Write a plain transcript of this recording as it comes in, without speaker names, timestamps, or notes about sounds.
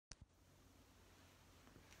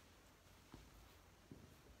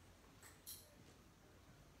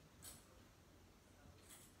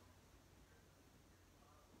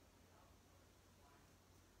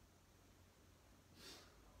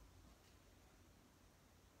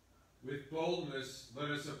With boldness, let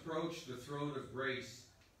us approach the throne of grace,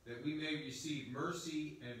 that we may receive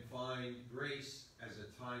mercy and find grace as a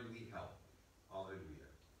timely help. Alleluia.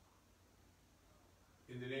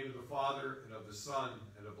 In the name of the Father, and of the Son,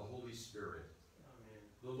 and of the Holy Spirit. Amen.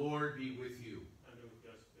 The Lord be with you. And with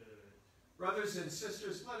your spirit. Brothers and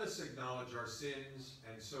sisters, let us acknowledge our sins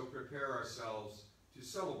and so prepare ourselves to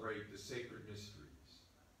celebrate the sacred mysteries.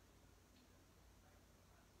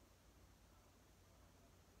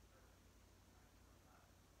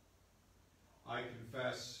 I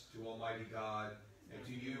confess to Almighty God and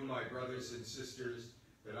to you, my brothers and sisters,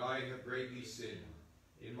 that I have greatly sinned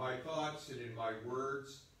in my thoughts and in my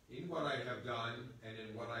words, in what I have done and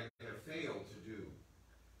in what I have failed to do.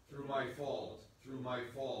 Through my fault, through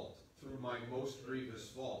my most grievous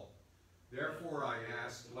fault. Therefore I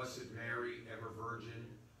ask Blessed Mary, ever Virgin,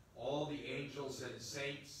 all the angels and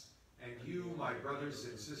saints, and you, my brothers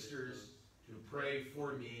and sisters, to pray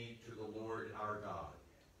for me to the Lord our God.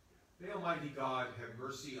 May Almighty God have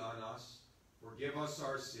mercy on us, forgive us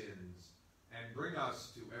our sins, and bring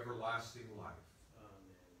us to everlasting life.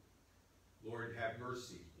 Amen. Lord, have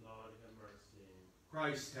mercy. Lord, have mercy.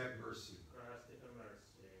 Christ, have mercy. Christ, have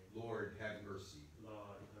mercy. Lord, have mercy.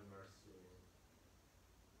 Lord, have mercy.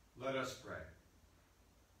 Let us pray.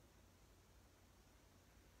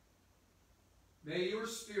 May your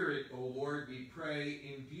Spirit, O Lord, we pray,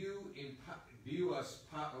 imbue us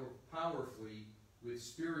powerfully with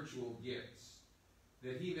spiritual gifts,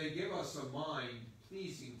 that he may give us a mind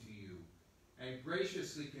pleasing to you, and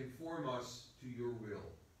graciously conform us to your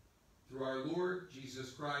will. Through our Lord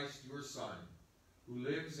Jesus Christ, your Son, who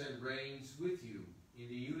lives and reigns with you in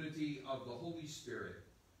the unity of the Holy Spirit,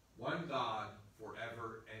 one God,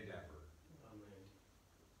 forever and ever. Amen.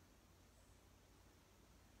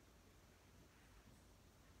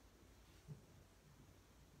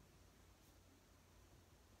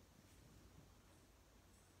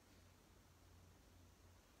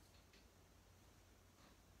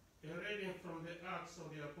 A reading from the Acts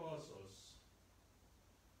of the Apostles.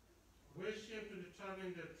 Wishing to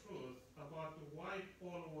determine the truth about why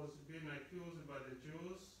Paul was being accused by the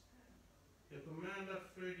Jews, the commander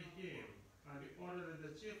freed him, and he ordered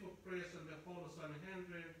the chief of priests and the whole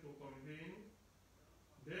Sanhedrin to convene.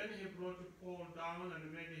 Then he brought Paul down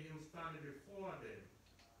and made him stand before them.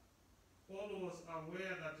 Paul was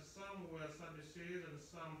aware that some were Sadducees and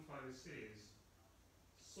some Pharisees.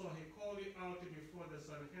 So he called out before the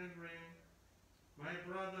Sanhedrin, "My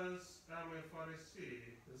brothers, I am a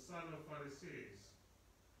Pharisee, the son of Pharisees.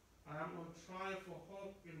 I am on trial for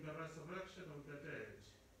hope in the resurrection of the dead."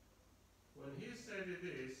 When he said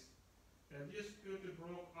this, a dispute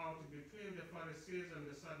broke out between the Pharisees and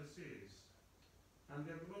the Sadducees, and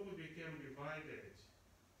the group became divided.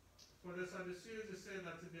 For the Sadducees said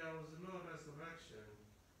that there was no resurrection,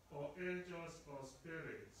 or angels, or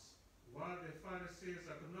spirits, while the Pharisees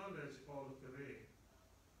acknowledged all three.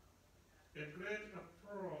 A great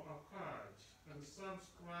uproar occurred, and some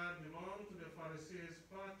scribes belonging to the Pharisees'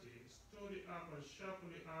 party stood up and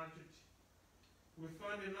sharply urged, "We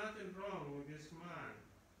find nothing wrong with this man.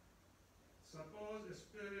 Suppose a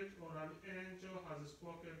spirit or an angel has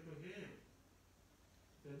spoken to him."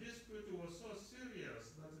 The dispute was so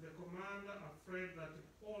serious that the commander, afraid that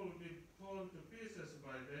Paul would be torn to pieces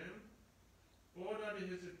by them, ordered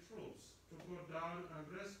his troops to go down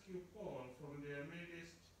and rescue Paul from their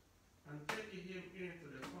midst and take him into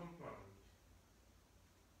the compound.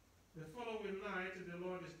 The following night the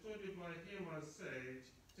Lord stood by him and said,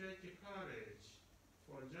 "Take courage,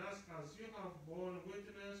 for just as you have borne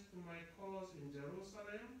witness to my cause in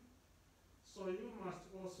Jerusalem, so you must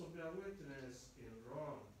also bear witness in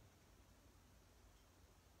Rome."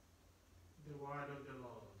 The word of the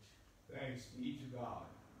Lord. Thanks be to God.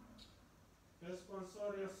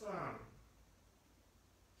 Responsorial Psalm.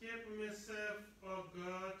 Keep me safe, O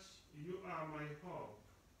God, you are my hope.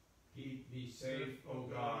 Keep me safe, O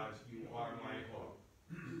God, you are my hope.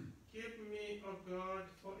 Keep me, O God,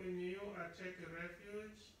 for in you I take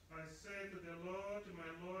refuge. I say to the Lord,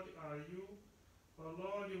 my Lord are you. O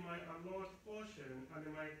Lord, my allotted portion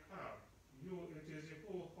and my cup. You it is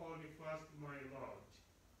who hold fast my Lord.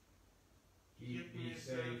 Keep me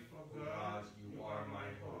safe, O God, you are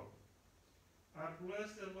my hope. I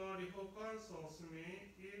bless the Lord who counsels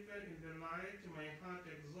me. Even in the night my heart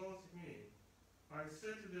exalts me. I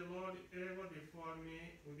set the Lord ever before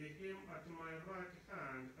me. With him at my right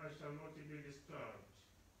hand I shall not be disturbed.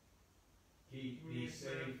 Keep me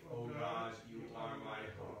safe, O God, you are my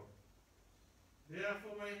hope.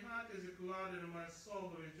 Therefore my heart is glad and my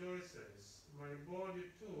soul rejoices. My body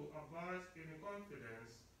too abides in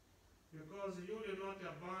confidence, because you did not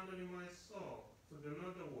abandon my soul. to the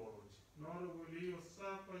netherworld, nor will you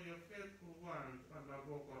suffer your faithful one to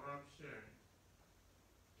undergo corruption.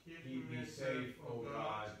 Keep me safe, O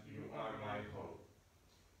God, you are my hope.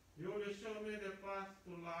 You will show me the path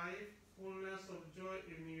to life, fullness of joy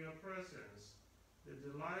in your presence, the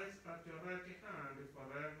delights at your right hand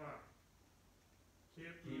forever.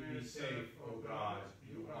 Keep me safe, O God,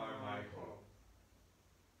 you are my hope.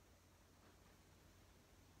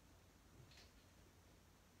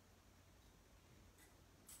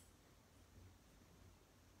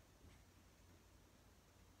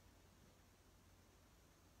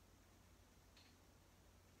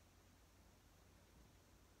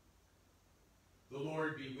 The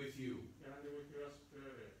Lord be with you. And with your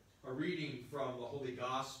spirit. A reading from the Holy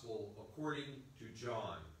Gospel according to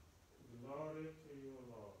John. Glory to you,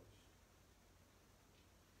 Lord.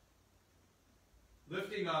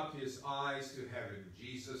 Lifting up his eyes to heaven,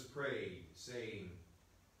 Jesus prayed, saying,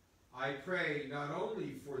 I pray not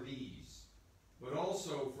only for these, but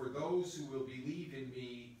also for those who will believe in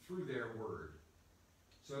me through their word,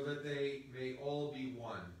 so that they may all be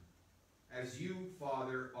one, as you,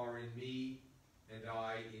 Father, are in me and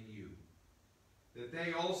I in you, that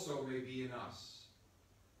they also may be in us,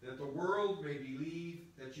 that the world may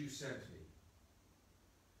believe that you sent me.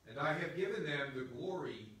 And I have given them the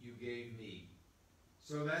glory you gave me,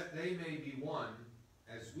 so that they may be one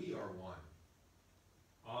as we are one,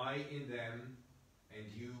 I in them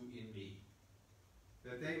and you in me,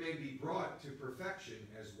 that they may be brought to perfection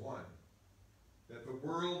as one, that the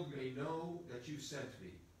world may know that you sent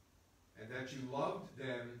me, and that you loved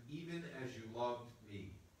them even as you loved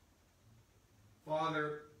me.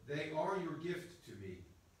 Father, they are your gift to me.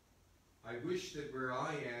 I wish that where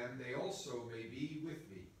I am, they also may be with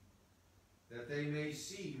me, that they may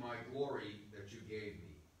see my glory that you gave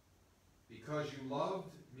me, because you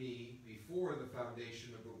loved me before the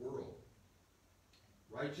foundation of the world.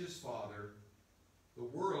 Righteous Father, the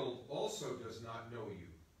world also does not know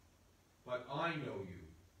you, but I know you,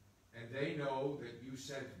 and they know that you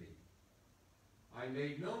sent me. I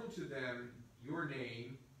made known to them your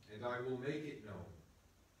name, and I will make it known.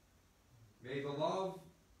 May the love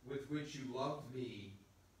with which you loved me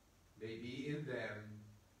may be in them,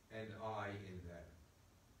 and I in them.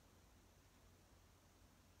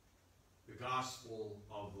 The Gospel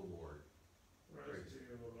of the Lord. Praise to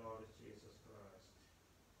you, Lord Jesus Christ.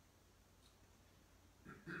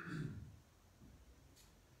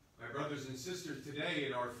 My brothers and sisters, today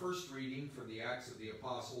in our first reading from the Acts of the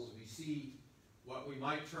Apostles, we see what we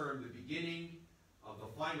might term the beginning of the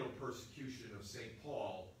final persecution of St.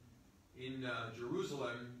 Paul. In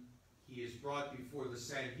Jerusalem, he is brought before the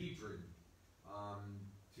Sanhedrin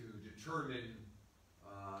to determine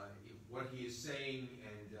what he is saying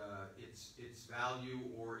and its value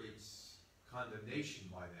or its condemnation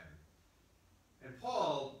by them. And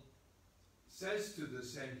Paul says to the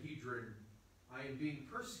Sanhedrin, I am being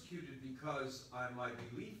persecuted because of my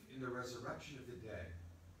belief in the resurrection of the dead.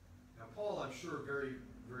 Now, Paul, I'm sure, very,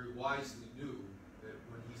 very wisely knew that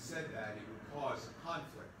when he said that, it would cause a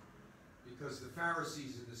conflict, because the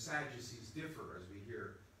Pharisees and the Sadducees differ, as we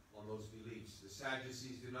hear, on those beliefs. The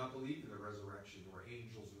Sadducees do not believe in the resurrection or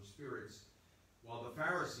angels or spirits, while the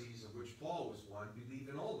Pharisees, of which Paul was one, believe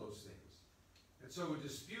in all those things. And so a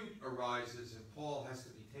dispute arises, and Paul has to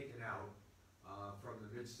be taken out from the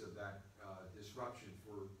midst of that disruption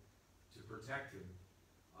to protect him.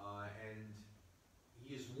 And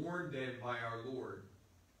he is warned then by our Lord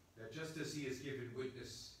that just as he has given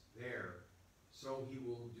witness there, so he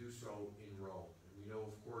will do so in Rome. And we know,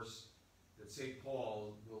 of course, that St.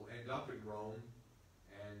 Paul will end up in Rome,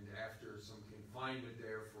 and after some confinement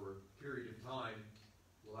there for a period of time,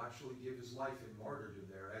 will actually give his life in martyrdom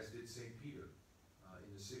there, as did St. Peter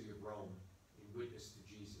in the city of Rome, in witness to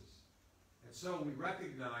Jesus. And so we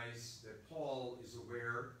recognize that Paul is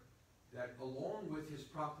aware that along with his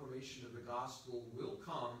proclamation of the gospel will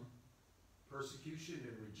come persecution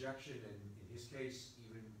and rejection, and in his case,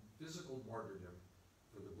 even physical martyrdom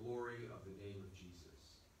for the glory of the name of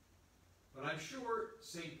Jesus. But I'm sure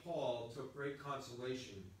St. Paul took great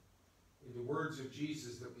consolation in the words of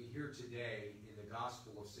Jesus that we hear today in the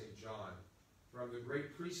Gospel of St. John, from the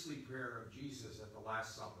great priestly prayer of Jesus at the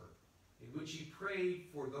Last Supper, in which he prayed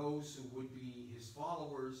for those who would be his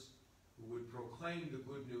followers, who would proclaim the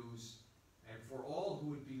good news, and for all who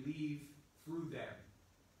would believe through them.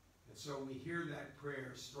 And so we hear that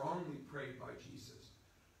prayer strongly prayed by Jesus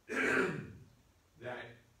that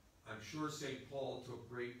I'm sure St. Paul took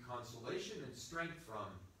great consolation and strength from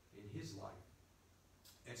in his life.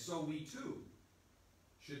 And so we too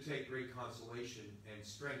should take great consolation and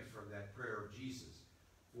strength from that prayer of Jesus.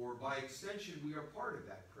 For by extension, we are part of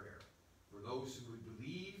that prayer. For those who would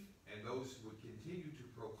believe and those who would continue to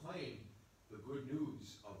proclaim the good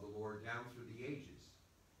news of the Lord down through the ages.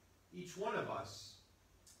 Each one of us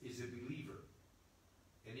is a believer,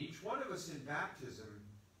 and each one of us in baptism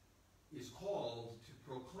is called to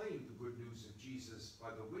proclaim the good news of Jesus by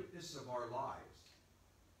the witness of our lives,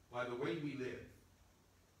 by the way we live,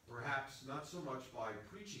 perhaps not so much by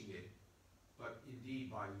preaching it, but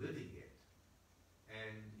indeed by living it,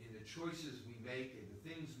 and in the choices we make, in the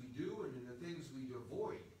things we do, and in the things we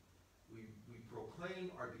avoid. We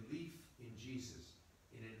proclaim our belief in Jesus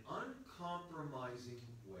in an uncompromising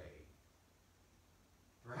way.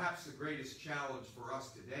 Perhaps the greatest challenge for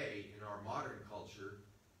us today in our modern culture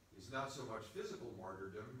is not so much physical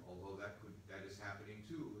martyrdom, although that is happening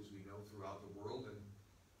too, as we know throughout the world, and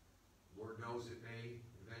Lord knows it may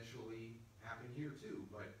eventually happen here too.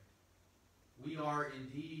 But we are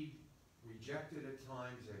indeed rejected at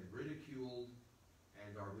times and ridiculed,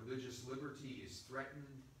 and our religious liberty is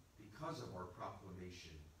threatened because of our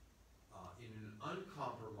proclamation in an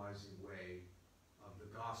uncompromising way of the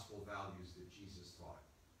gospel values that Jesus taught.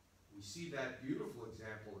 We see that beautiful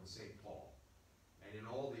example in St. Paul and in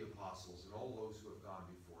all the apostles and all those who have gone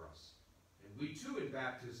before us. And we too in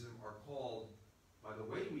baptism are called, by the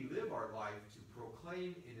way we live our life, to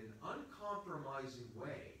proclaim in an uncompromising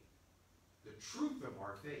way the truth of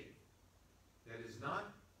our faith that is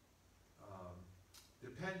not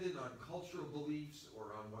dependent on cultural beliefs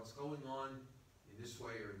or on what's going on in this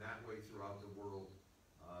way or in that way throughout the world.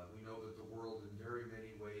 We know that the world in very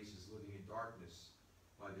many ways is living in darkness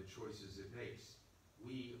by the choices it makes.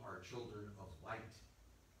 We are children of light.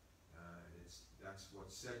 That's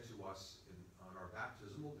what's said to us on our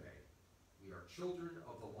baptismal day. We are children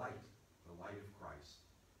of the light of Christ.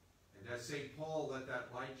 And as St. Paul let that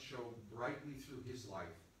light show brightly through his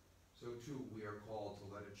life, so too we are called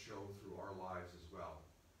to let it show through our lives as well,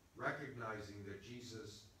 recognizing that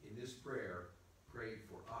Jesus, in this prayer, prayed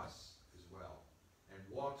for us as well, and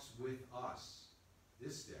walks with us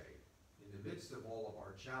this day in the midst of all of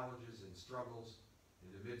our challenges and struggles, in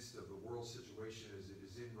the midst of the world situation as it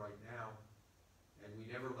is in right now. And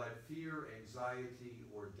we never let fear, anxiety,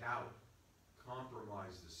 or doubt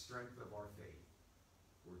compromise the strength of our faith,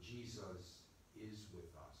 for Jesus is with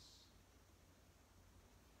us.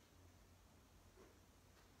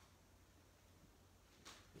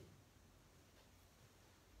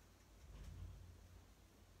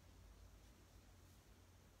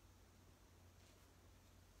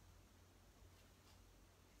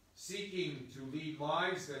 Seeking to lead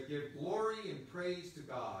lives that give glory and praise to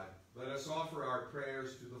God, let us offer our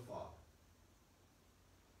prayers to the Father.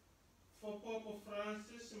 For Pope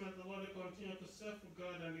Francis, may the Lord continue to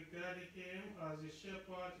safeguard and guide him as he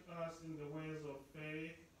shepherds us in the ways of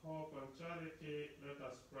faith, hope, and charity. Let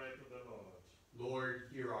us pray to the Lord. Lord,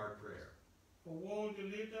 hear our prayer. For world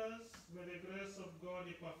leaders, may the grace of God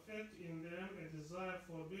be perfect in them a desire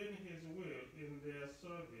for doing his will in their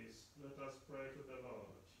service. Let us pray to the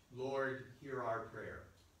Lord. Lord, hear our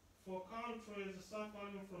prayer. For countries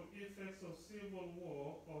suffering from effects of civil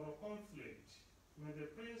war or conflict, may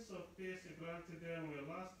the Prince of Peace grant them a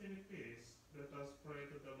lasting peace. Let us pray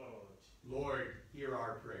to the Lord. Lord, hear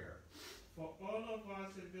our prayer. For all of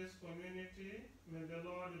us in this community, may the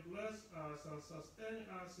Lord bless us and sustain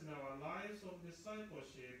us in our lives of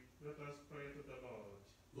discipleship. Let us pray to the Lord.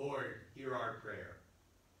 Lord, hear our prayer.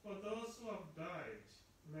 For those who have died,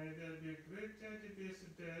 may they be greeted this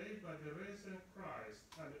day by the risen Christ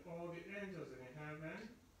and all the angels in heaven.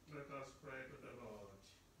 Let us pray to the Lord.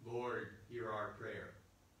 Lord, hear our prayer.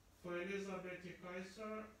 For Elizabeth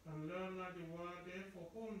Kaiser and Leonard Wade, for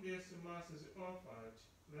whom this Mass is offered,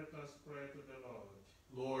 let us pray to the Lord.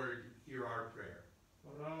 Lord, hear our prayer.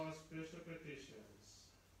 For our special petitions.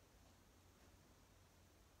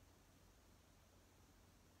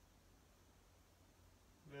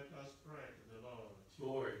 Let us pray to the Lord.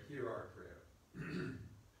 Lord, hear our prayer.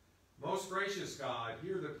 Most gracious God,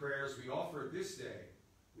 hear the prayers we offer this day.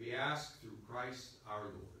 We ask through Christ our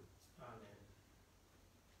Lord.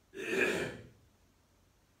 Amen.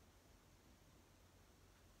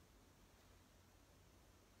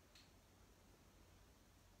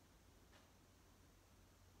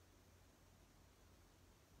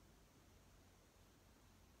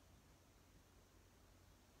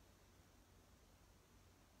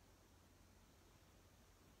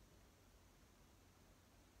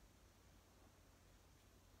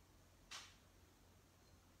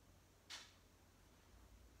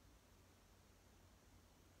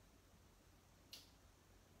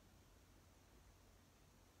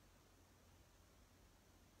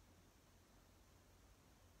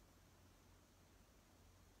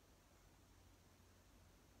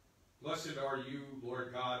 Blessed are you,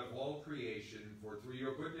 Lord God of all creation, for through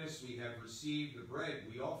your goodness we have received the bread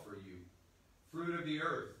we offer you, fruit of the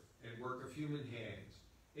earth and work of human hands.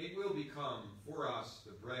 It will become for us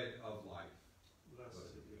the bread of life.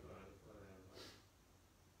 Blessed be God forever.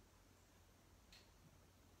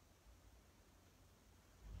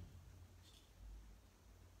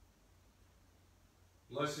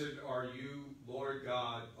 Blessed are you, Lord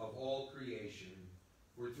God of all creation,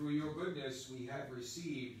 for through your goodness we have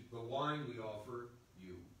received the wine we offer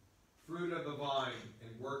you, fruit of the vine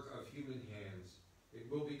and work of human hands.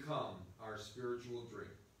 It will become our spiritual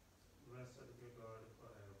drink. Blessed be God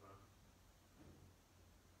forever.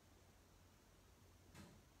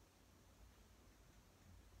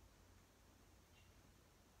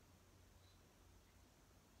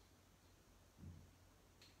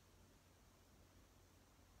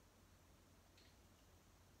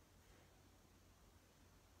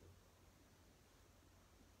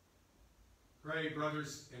 Pray,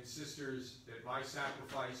 brothers and sisters, that my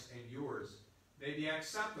sacrifice and yours may be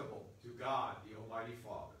acceptable to God, the Almighty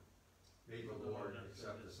Father. May the Lord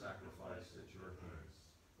accept the sacrifice at your hands,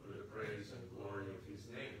 for the praise and glory of his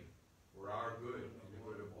name, for our good and the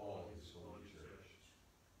good of all his holy church.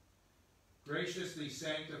 Graciously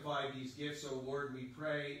sanctify these gifts, O Lord, we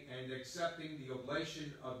pray, and accepting the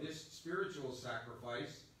oblation of this spiritual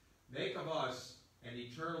sacrifice, make of us an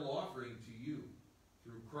eternal offering to you,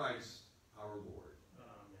 through Christ our Lord.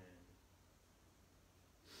 Amen.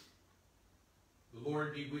 The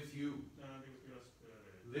Lord be with you. And with your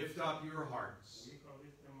spirit. Lift up your hearts. We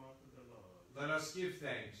commit them up to the Lord. Let us give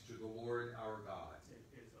thanks to the Lord our God.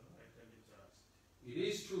 It is right and just. It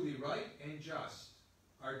is truly right and just,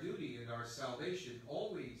 our duty and our salvation,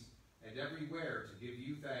 always and everywhere to give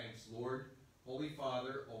you thanks, Lord, Holy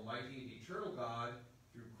Father, Almighty and eternal God,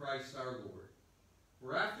 through Christ our Lord.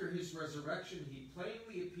 For after his resurrection he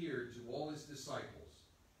plainly appeared to all his disciples,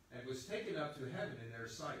 and was taken up to heaven in their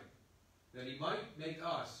sight, that he might make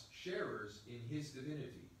us sharers in his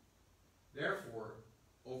divinity. Therefore,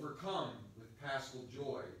 overcome with paschal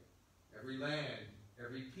joy, every land,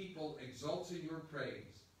 every people exults in your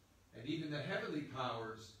praise, and even the heavenly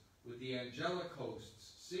powers with the angelic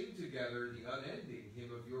hosts sing together the unending hymn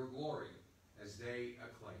of your glory, as they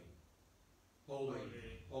acclaim. Holy,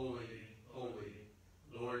 holy, holy,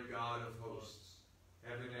 Lord God of hosts,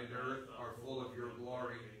 heaven and earth are full of your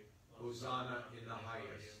glory. Hosanna in the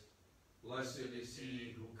highest. Blessed is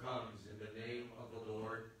he who comes in the name of the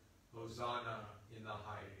Lord. Hosanna in the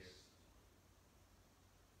highest.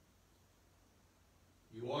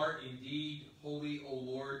 You are indeed holy, O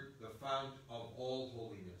Lord, the fount of all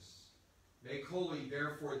holiness. Make holy,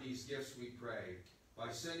 therefore, these gifts, we pray,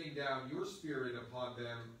 by sending down your Spirit upon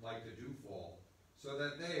them like the dewfall, so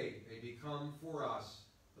that they may become for us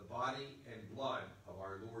the body and blood of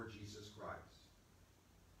our Lord Jesus Christ.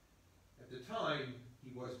 At the time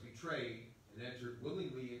he was betrayed and entered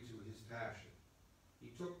willingly into his passion, he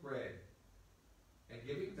took bread, and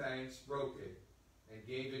giving thanks, broke it, and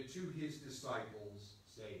gave it to his disciples,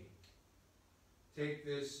 saying, "Take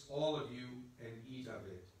this, all of you, and eat of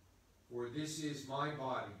it, for this is my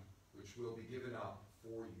body, which will be given up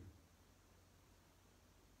for you."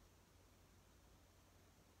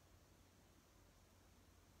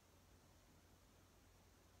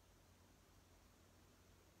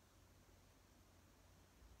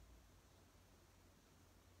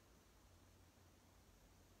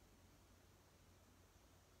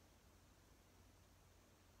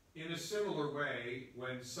 In a similar way,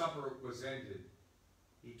 when supper was ended,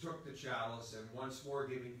 he took the chalice, and once more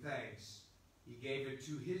giving thanks, he gave it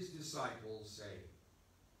to his disciples, saying,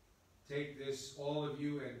 "Take this, all of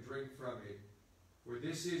you, and drink from it, for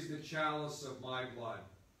this is the chalice of my blood,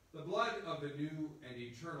 the blood of the new and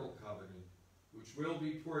eternal covenant, which will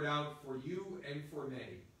be poured out for you and for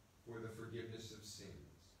many for the forgiveness of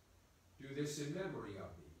sins. Do this in memory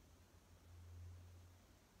of me."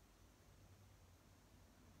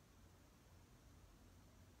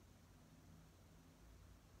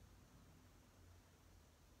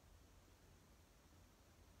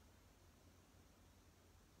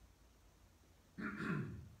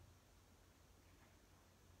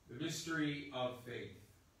 The mystery of faith.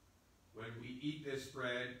 When we eat this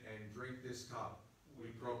bread and drink this cup, we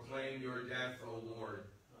proclaim your death, O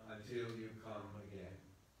Lord, until you come again.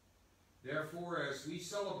 Therefore, as we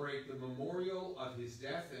celebrate the memorial of his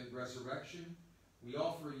death and resurrection, we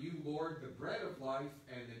offer you, Lord, the bread of life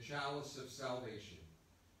and the chalice of salvation,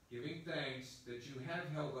 giving thanks that you have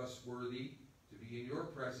held us worthy to be in your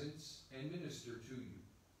presence and minister to you.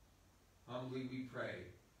 Humbly we pray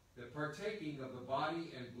that partaking of the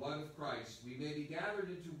body and blood of Christ, we may be gathered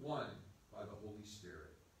into one by the Holy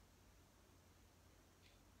Spirit.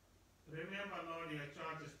 Remember, Lord, your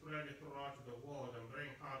church is spread throughout the world and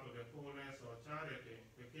bring her to the fullness of charity.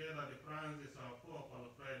 Together, the Francis, our Pope,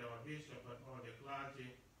 Alfred, our Bishop, and all the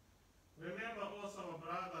clergy. Remember also our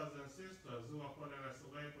brothers and sisters who are calling us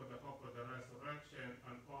away for the hope of the resurrection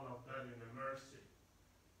and all of that in the mercy.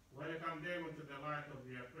 Welcome them into the light of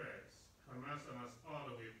your prayers. Have mercy on us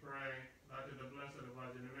all, we pray, that to the Blessed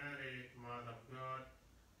Virgin Mary, Mother of God,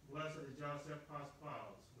 Blessed Joseph, our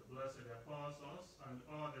spouse, the blessed apostles, and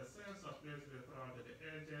all the saints of praise throughout the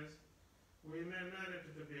ages, we may merit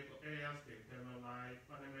to be heirs to eternal life,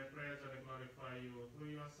 and we may praise and glorify you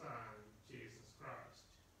through your Son, Jesus Christ.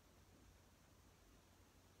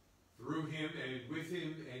 Through him and with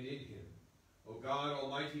him and in him, O God,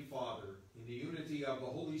 Almighty Father, in the unity of the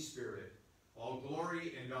Holy Spirit, all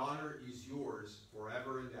glory and honor is yours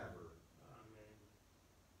forever and ever. Amen.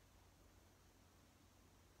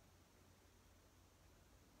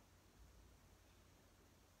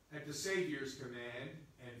 At the Savior's command,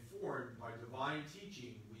 and formed by divine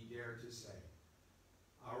teaching, we dare to say,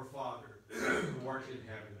 Our Father, who art in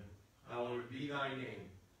heaven, hallowed be thy name.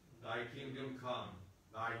 Thy kingdom come,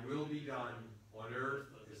 thy will be done, on earth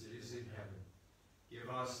as it is in heaven. Give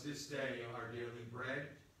us this day our daily bread,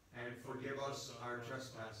 and forgive us our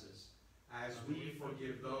trespasses, as we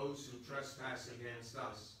forgive those who trespass against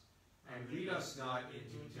us. And lead us not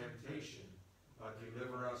into temptation, but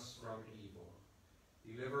deliver us from evil.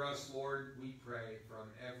 Deliver us, Lord, we pray, from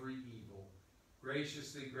every evil.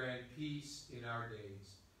 Graciously grant peace in our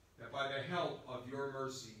days, that by the help of your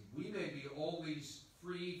mercy we may be always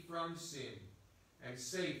free from sin and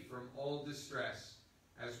safe from all distress,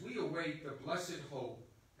 as we await the blessed hope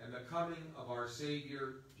and the coming of our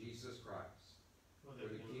Savior, Jesus Christ. For the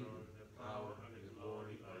kingdom, the power, and the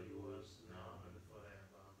glory are yours, now and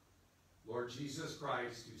forever. Lord Jesus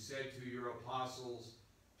Christ, who said to your apostles,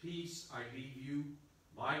 Peace I leave you,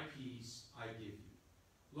 my peace I give you.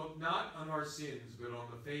 Look not on our sins, but on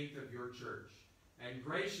the faith of your church, and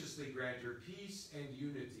graciously grant her peace and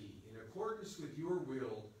unity in accordance with your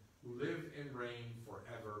will, who live and reign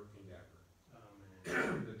forever and ever.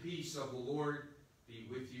 Amen. The peace of the Lord be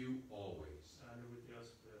with you always. And with your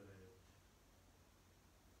spirit.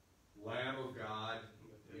 Lamb of God,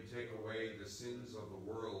 you take away the sins of the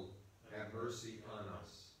world, have mercy on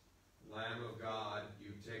us. Lamb of God,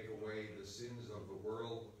 you take away the sins of the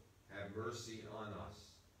world, have mercy on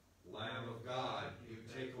us. Lamb of God, you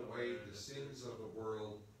take away the sins of the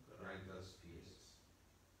world, grant us peace.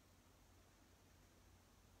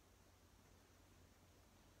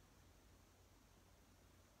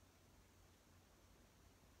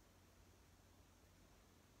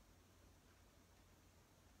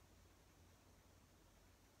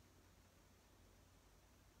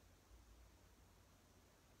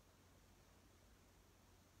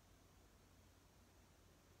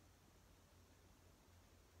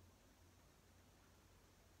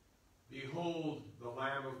 Behold the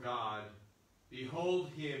Lamb of God. Behold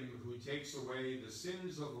him who takes away the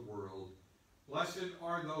sins of the world. Blessed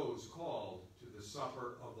are those called to the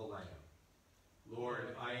supper of the Lamb.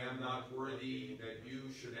 Lord, I am not worthy that you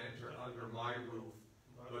should enter under my roof,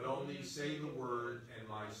 but only say the word, and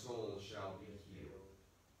my soul shall be healed.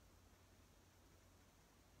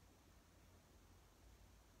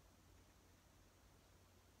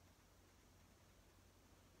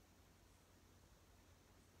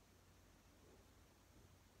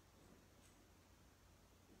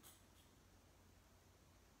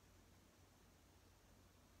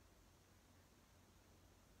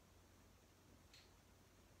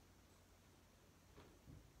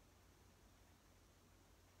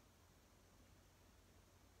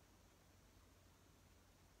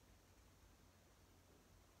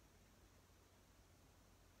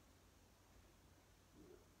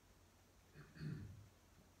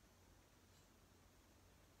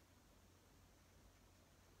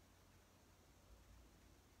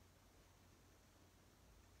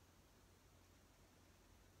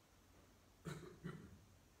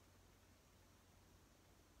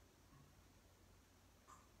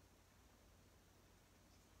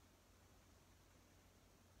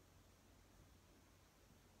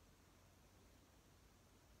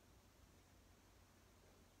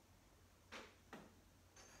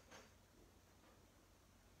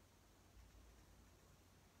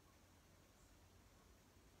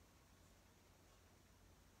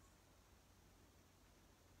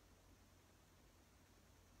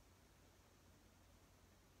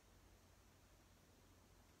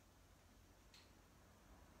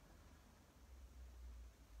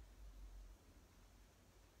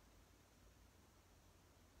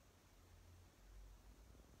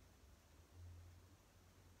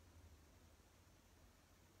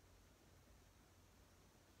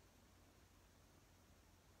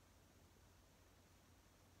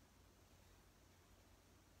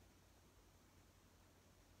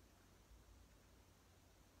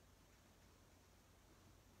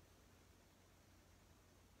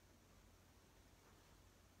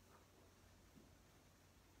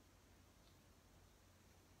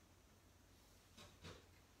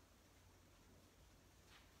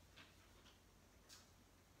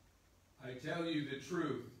 I tell you the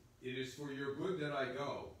truth, it is for your good that I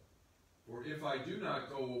go. For if I do not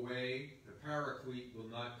go away, the Paraclete will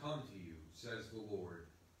not come to you, says the Lord.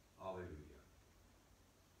 Alleluia.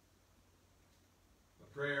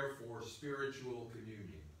 A prayer for spiritual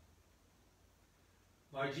communion.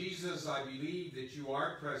 My Jesus, I believe that you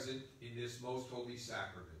are present in this most holy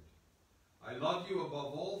sacrament. I love you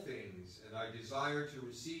above all things, and I desire to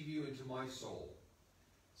receive you into my soul.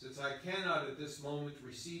 Since I cannot at this moment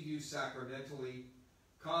receive you sacramentally,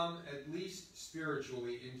 come at least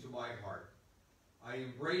spiritually into my heart. I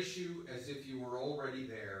embrace you as if you were already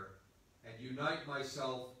there, and unite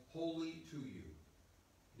myself wholly to you.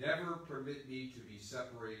 Never permit me to be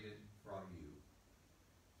separated from you.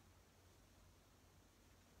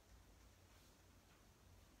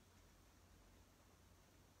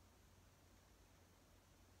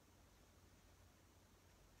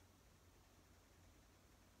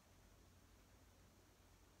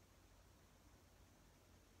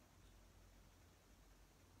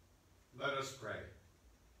 Let us pray.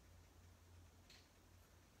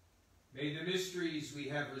 May the mysteries we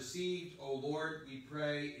have received, O Lord, we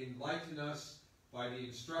pray, enlighten us by the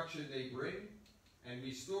instruction they bring, and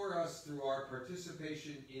restore us through our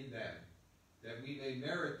participation in them, that we may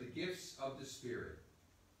merit the gifts of the Spirit,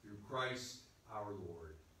 through Christ our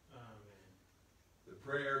Lord. Amen. The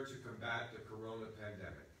prayer to combat the corona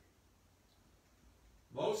pandemic.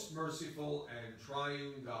 Most merciful and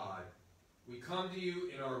triune God, we come to you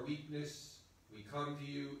in our weakness, we come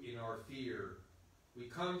to you in our fear, we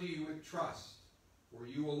come to you with trust, for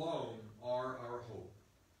you alone are our hope.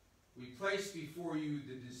 We place before you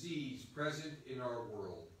the disease present in our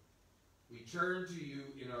world. We turn to you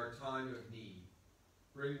in our time of need.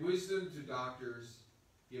 Bring wisdom to doctors,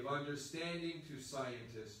 give understanding to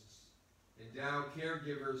scientists, endow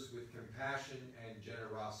caregivers with compassion and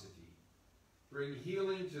generosity. Bring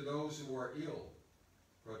healing to those who are ill.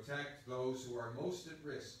 Protect those who are most at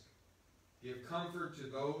risk. Give comfort to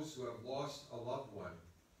those who have lost a loved one.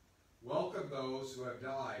 Welcome those who have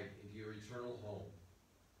died into your eternal home.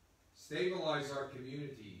 Stabilize our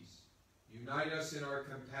communities. Unite us in our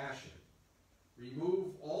compassion.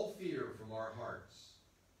 Remove all fear from our hearts.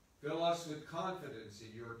 Fill us with confidence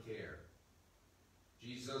in your care.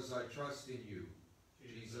 Jesus, I trust in you.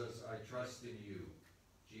 Jesus, I trust in you.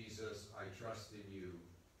 Jesus, I trust in you.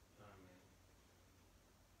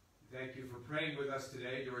 Thank you for praying with us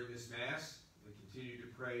today during this Mass. We continue to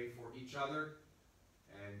pray for each other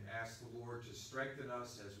and ask the Lord to strengthen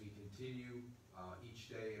us as we continue each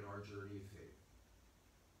day in our journey of faith.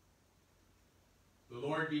 The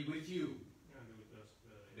Lord be with you. And with us,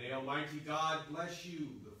 May Almighty God bless you,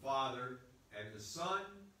 the Father, and the Son,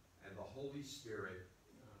 and the Holy Spirit.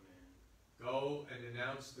 Amen. Go and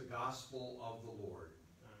announce the gospel of the Lord.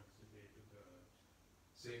 Thanks be to God.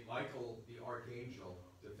 St. Michael, the Archangel,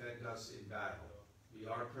 defend us in battle. Be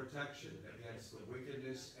our protection against the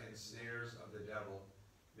wickedness and snares of the devil.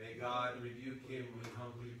 May God rebuke him, we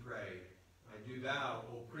humbly pray. And do thou,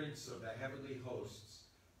 O Prince of the heavenly hosts,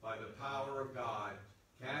 by the power of God,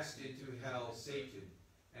 cast into hell Satan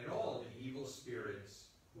and all the evil spirits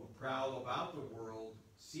who prowl about the world,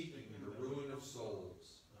 seeking the ruin of souls.